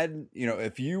had, you know,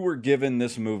 if you were given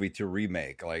this movie to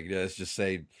remake, like let's just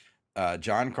say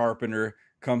John Carpenter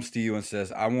comes to you and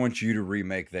says, I want you to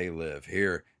remake They Live.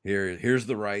 Here's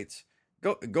the rights.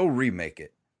 Go remake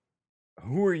it.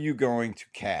 Who are you going to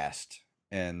cast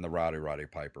in the Roddy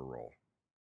Piper role?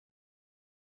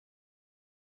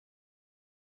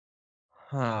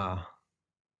 God,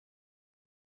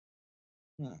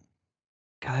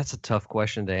 that's a tough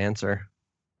question to answer.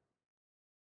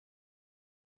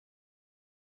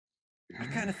 I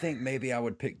kind of think maybe I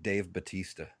would pick Dave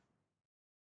Bautista.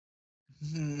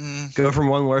 Go from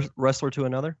one wrestler to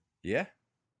another? Yeah.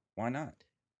 Why not?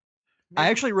 I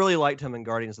actually really liked him in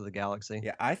Guardians of the Galaxy.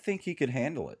 Yeah, I think he could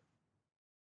handle it.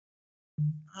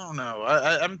 I don't know.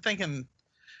 I'm thinking,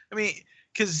 I mean,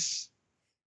 because,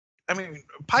 I mean,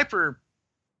 Piper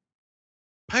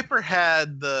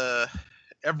had the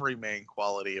everyman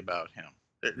quality about him.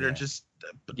 They're just,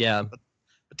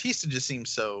 Batista just seems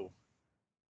so,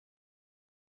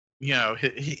 you know,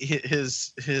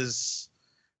 his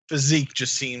physique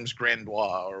just seems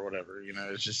grandiose or whatever, you know,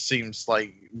 it just seems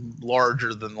like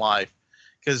larger than life.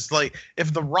 Because, like,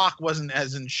 if The Rock wasn't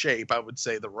as in shape, I would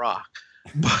say The Rock.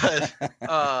 But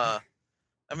I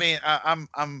mean,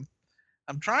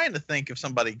 I'm trying to think of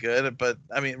somebody good, but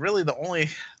I mean, really, the only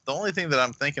thing that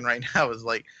I'm thinking right now is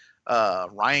like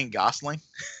Ryan Gosling.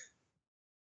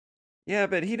 Yeah,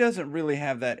 but he doesn't really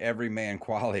have that everyman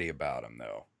quality about him,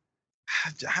 though.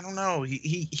 I don't know.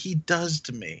 He does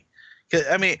to me.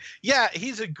 I mean, yeah,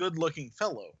 he's a good-looking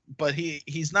fellow, but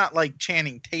he's not like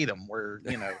Channing Tatum, where,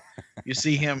 you know, you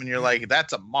see him and you're like,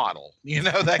 that's a model, you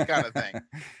know, that kind of thing.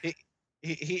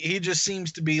 He just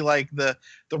seems to be like the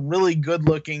really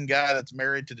good-looking guy that's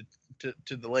married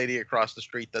to the lady across the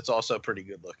street that's also pretty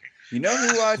good-looking. You know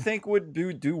who I think would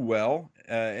do well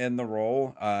in the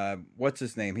role? What's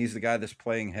his name? He's the guy that's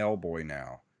playing Hellboy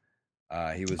now.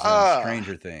 He was in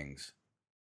Stranger Things.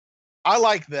 I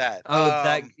like that. Oh,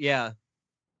 that yeah.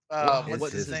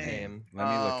 What's his his name? Let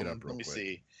me look it up real Let me quick.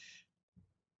 see.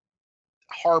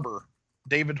 Harbor.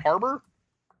 David Harbor?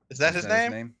 Is that his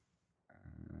name?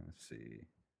 Let's see.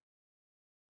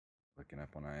 Looking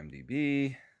up on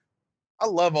IMDb. I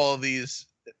love all of these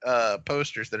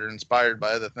posters that are inspired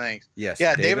by other things. Yes.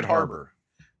 Yeah, David Harbor.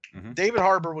 Mhm. David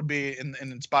Harbor would be an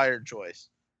inspired choice.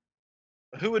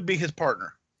 Who would be his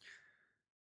partner?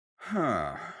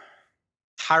 Huh.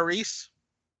 Tyrese?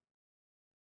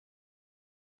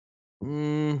 I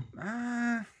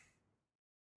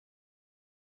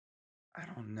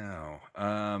don't know.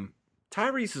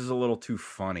 Tyrese is a little too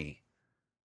funny.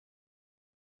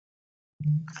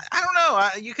 I don't know.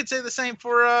 You could say the same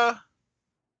for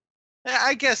yeah,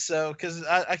 I guess so, because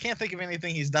I can't think of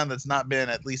anything he's done that's not been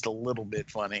at least a little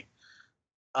bit funny.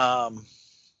 I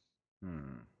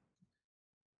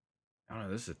don't know.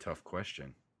 This is a tough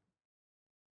question.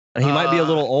 He might be a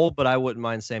little old, but I wouldn't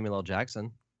mind Samuel L.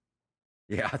 Jackson.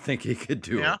 Yeah, I think he could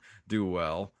do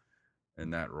well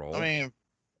in that role. I mean,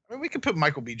 we could put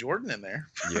Michael B. Jordan in there.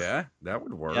 Yeah, that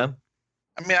would work. Yeah.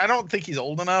 I mean, I don't think he's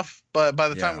old enough, but by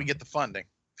the time Yeah. we get the funding.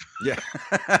 Yeah.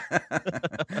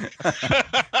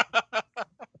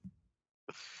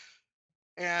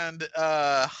 And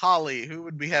Holly, who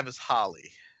would we have as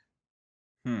Holly?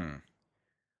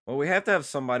 Well, we have to have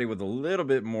somebody with a little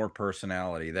bit more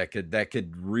personality that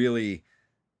could really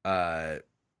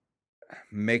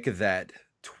make that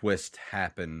twist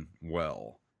happen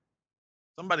well.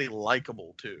 Somebody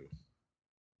likable too.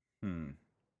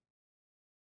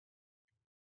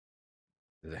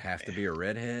 Does it have to be a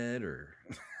redhead or?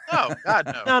 No, God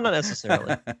no. No, not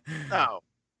necessarily. No,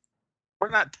 we're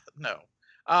not. No.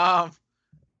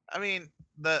 I mean,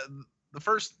 the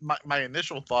first my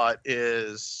initial thought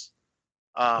is,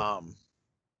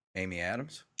 Amy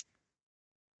Adams.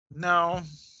 No.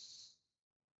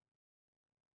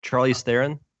 Charlize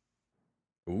Theron.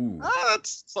 Ooh,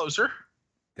 That's closer.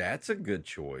 that's a good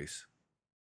choice.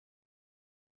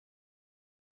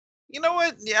 You know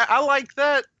what? Yeah, I like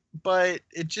that, but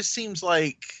it just seems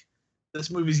like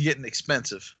this movie's getting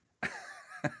expensive.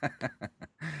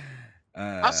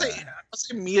 I'll say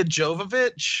Mia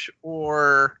Jovovich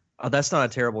or Oh, that's not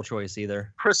a terrible choice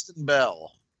either. Kristen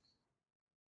Bell.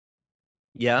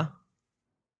 Yeah.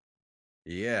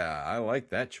 Yeah, I like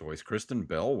that choice. Kristen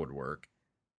Bell would work.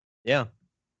 Yeah.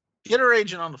 Get her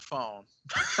agent on the phone.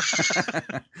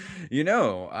 You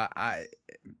know,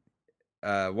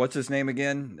 what's his name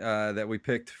again? That we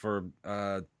picked for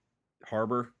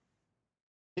Harbor.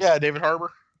 Yeah, David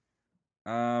Harbor.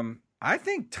 I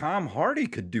think Tom Hardy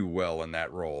could do well in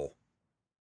that role.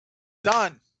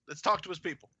 Done. Let's talk to his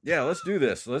people. Yeah, let's do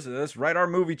this. Let's write our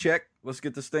movie check. Let's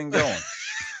get this thing going.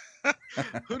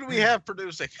 Who do we have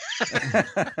producing?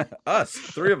 Us,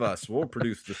 three of us. We'll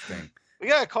produce this thing. We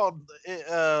gotta call.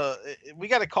 We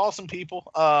gotta call some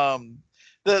people.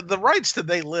 The rights to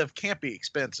They Live can't be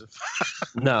expensive.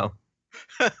 No.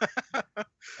 I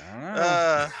don't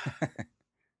know.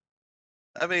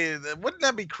 I mean, wouldn't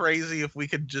that be crazy if we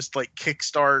could just like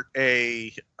kickstart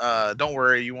a? Don't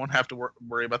worry, you won't have to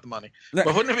worry about the money.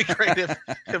 But wouldn't it be great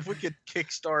if we could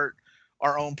kickstart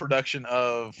our own production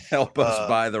of Help us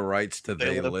buy the rights to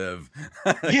They Live.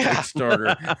 Yeah.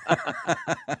 Kickstarter.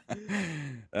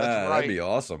 That's That'd right. be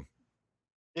awesome.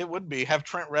 It would be. Have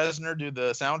Trent Reznor do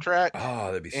the soundtrack. Oh,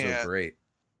 that'd be so And- great.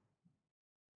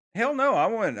 Hell no,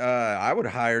 I would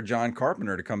hire John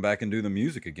Carpenter to come back and do the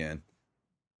music again.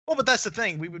 Well, but that's the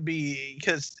thing. We would be,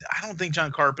 because I don't think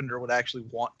John Carpenter would actually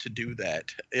want to do that.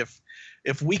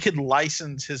 If we could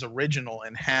license his original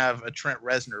and have a Trent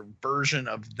Reznor version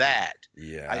of that,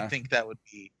 Yeah. I think that would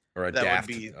be. Or a that would Daft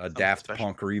be a something Daft special.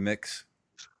 Punk remix.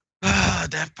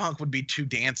 Daft Punk would be too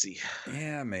dancey.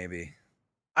 Yeah, maybe.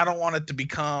 I don't want it to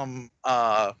become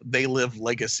They Live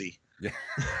legacy. Yeah.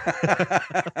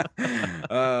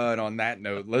 And on that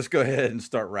note, let's go ahead and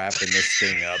start wrapping this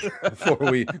thing up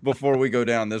before we go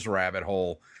down this rabbit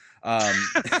hole.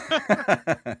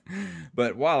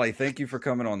 But Wally, thank you for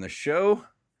coming on the show.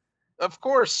 Of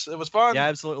course, it was fun. Yeah,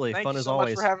 absolutely. Thank Fun you as so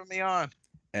always. much for having me on.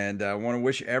 And I want to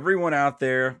wish everyone out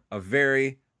there a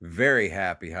very, very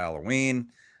happy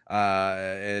Halloween.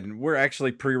 And we're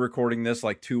actually pre-recording this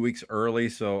like 2 weeks early,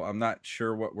 so I'm not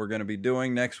sure what we're going to be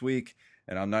doing next week.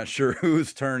 And I'm not sure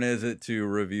whose turn is it to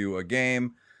review a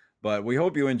game. But we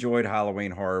hope you enjoyed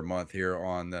Halloween Horror Month here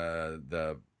on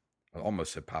the I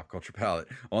almost said Pop Culture Palette,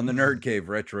 on the Nerd Cave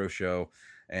Retro Show.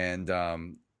 And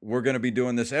we're going to be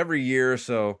doing this every year,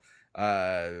 so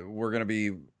we're going to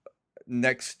be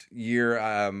next year,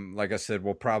 like I said,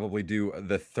 we'll probably do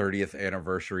the 30th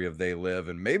anniversary of They Live,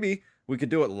 and maybe we could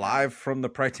do it live from the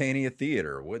Prytania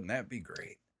Theater. Wouldn't that be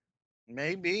great?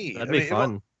 Maybe That'd be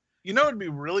fun. You know, it'd be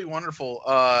really wonderful.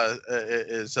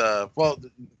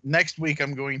 Next week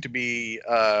I'm going to be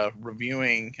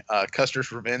reviewing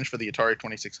Custer's Revenge for the Atari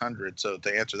 2600. So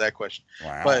to answer that question,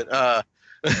 Wow. but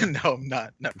no, I'm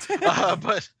not. No,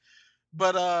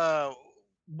 but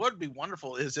what'd be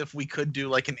wonderful is if we could do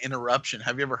like an interruption.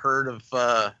 Have you ever heard of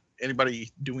anybody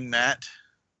doing that?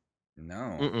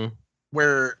 No. Mm-mm.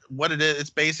 Where what it is, it's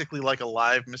basically like a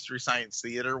live Mystery Science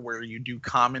Theater where you do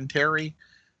commentary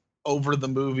over the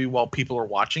movie while people are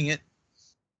watching it.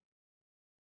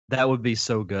 That would be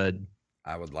so good.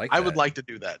 I would like. I would like to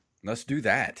do that. Let's do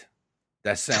that.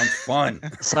 That sounds fun.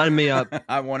 Sign me up.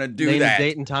 I want to do Name that. a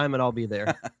date and time, and I'll be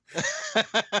there.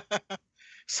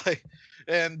 It's like,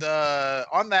 and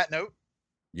on that note,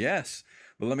 Yes.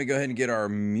 But let me go ahead and get our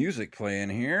music playing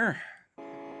here.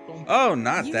 Oh,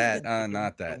 not You that. did.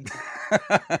 Not that.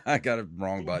 I got a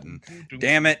wrong button.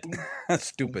 Damn it.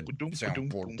 Stupid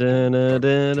soundboard.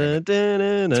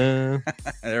 Da-na-da-na-da-na-na.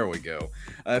 There we go.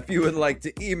 If you would like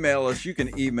to email us, you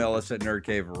can email us at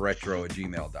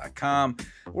nerdcaveretro@gmail.com.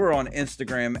 We're on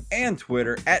Instagram and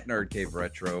Twitter at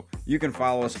nerdcaveretro. You can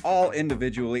follow us all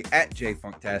individually at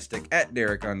jfunktastic, at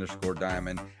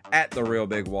Derek_Diamond, at The Real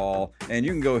Big Wall. And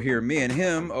you can go hear me and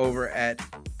him over at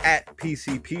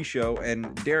PCP Show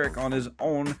and Derek on his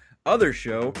own other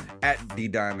show at The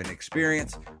Diamond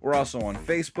Experience. We're also on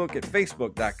Facebook at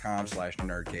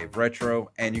facebook.com/nerdcaveretro,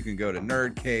 and you can go to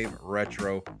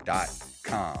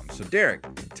nerdcaveretro.com. So Derek,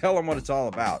 tell them what it's all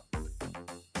about.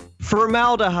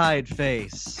 Formaldehyde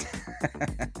face.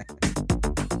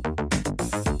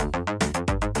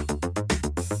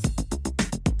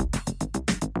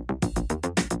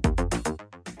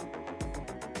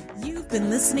 You've been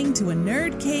listening to a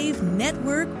Nerd Cave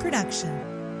Network production.